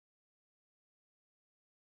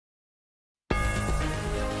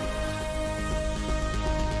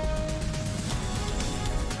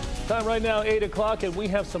Time right now, 8 o'clock, and we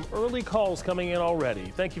have some early calls coming in already.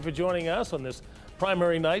 Thank you for joining us on this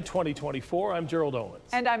primary night 2024. I'm Gerald Owens.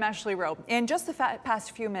 And I'm Ashley Rowe. In just the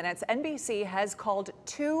past few minutes, NBC has called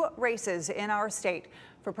two races in our state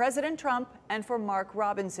for President Trump and for Mark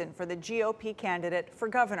Robinson for the GOP candidate for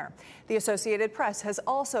governor. The Associated Press has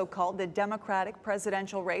also called the Democratic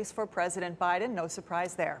presidential race for President Biden. No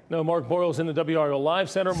surprise there. No, Mark Boyle's in the WRAL Live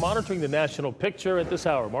Center monitoring the national picture at this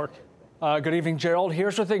hour. Mark. Good evening, Gerald.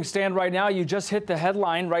 Here's where things stand right now. You just hit the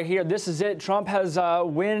headline right here. This is it. Trump has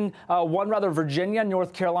won Virginia,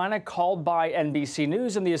 North Carolina, called by NBC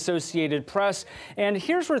News and the Associated Press. And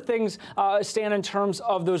here's where things stand in terms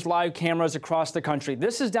of those live cameras across the country.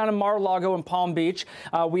 This is down in Mar-a-Lago and Palm Beach.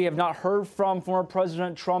 We have not heard from former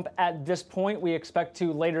President Trump at this point. We expect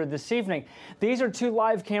to later this evening. These are two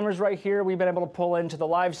live cameras right here. We've been able to pull into the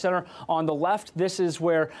Live Center. On the left, this is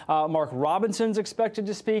where Mark Robinson's expected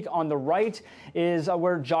to speak. On the right is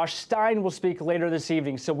where Josh Stein will speak later this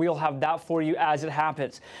evening, so we'll have that for you as it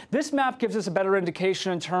happens. This map gives us a better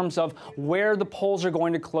indication in terms of where the polls are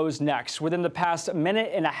going to close next. Within the past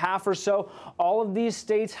minute and a half or so, all of these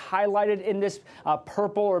states highlighted in this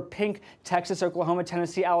purple or pink, Texas, Oklahoma,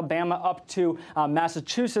 Tennessee, Alabama, up to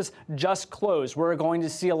Massachusetts, just closed. We're going to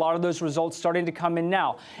see a lot of those results starting to come in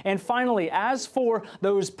now. And finally, as for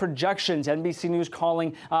those projections, NBC News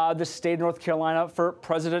calling the state of North Carolina for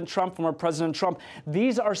President Trump, former President Trump,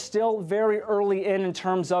 these are still very early in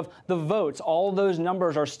terms of the votes. All those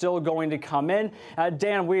numbers are still going to come in.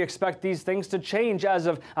 Dan, we expect these things to change as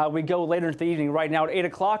of we go later into the evening. Right now at 8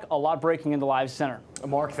 o'clock, a lot breaking in the Live Center.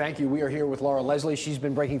 Mark, thank you. We are here with Laura Leslie. She's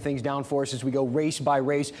been breaking things down for us as we go race by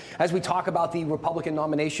race. As we talk about the Republican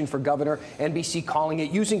nomination for governor, NBC calling it,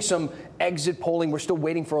 using some exit polling. We're still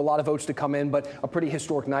waiting for a lot of votes to come in, but a pretty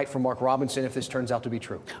historic night for Mark Robinson if this turns out to be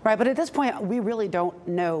true. Right, but at this point, we really don't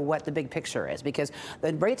know what the big picture is, because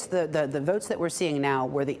the rates, the votes that we're seeing now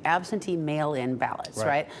were the absentee mail-in ballots,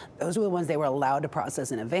 right? Those were the ones they were allowed to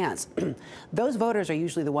process in advance. Those voters are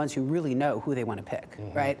usually the ones who really know who they want to pick,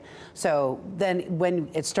 right? So then when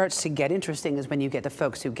it starts to get interesting is when you get the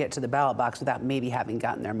folks who get to the ballot box without maybe having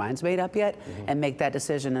gotten their minds made up yet and make that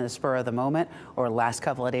decision in the spur of the moment or last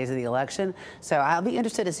couple of days of the election. So I'll be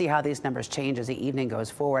interested to see how these numbers change as the evening goes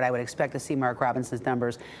forward. I would expect to see Mark Robinson's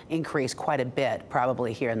numbers increase quite a bit,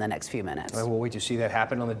 probably here in the next few minutes. We'll wait to see that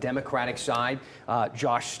happen. On the Democratic side,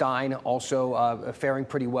 Josh Stein also faring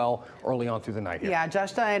pretty well early on through the night here. Yeah,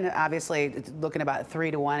 Josh Stein obviously looking about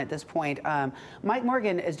 3-1 at this point. Mike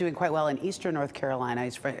Morgan is doing quite well in eastern North Carolina.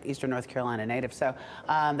 He's from eastern North Carolina native, so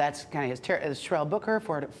that's kind of his Terrell Booker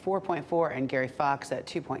for 4.4 and Gary Fox at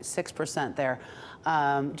 2.6% there.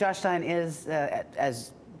 Josh Stein is,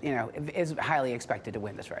 as you know, is highly expected to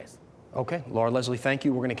win this race. Okay, Laura Leslie, thank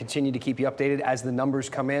you. We're going to continue to keep you updated as the numbers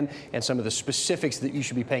come in and some of the specifics that you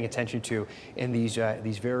should be paying attention to in these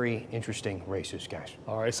very interesting races, guys.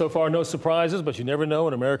 All right, so far no surprises, but you never know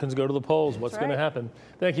when Americans go to the polls what's going to happen.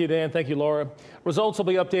 Thank you, Dan. Thank you, Laura. Results will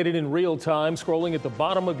be updated in real time, scrolling at the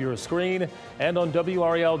bottom of your screen and on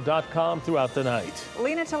WRAL.com throughout the night.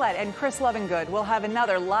 Lena Tillett and Chris Lovingood will have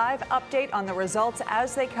another live update on the results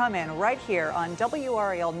as they come in right here on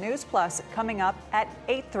WRAL News Plus coming up at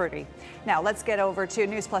 8:30. Now let's get over to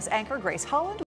News Plus anchor Grace Holland.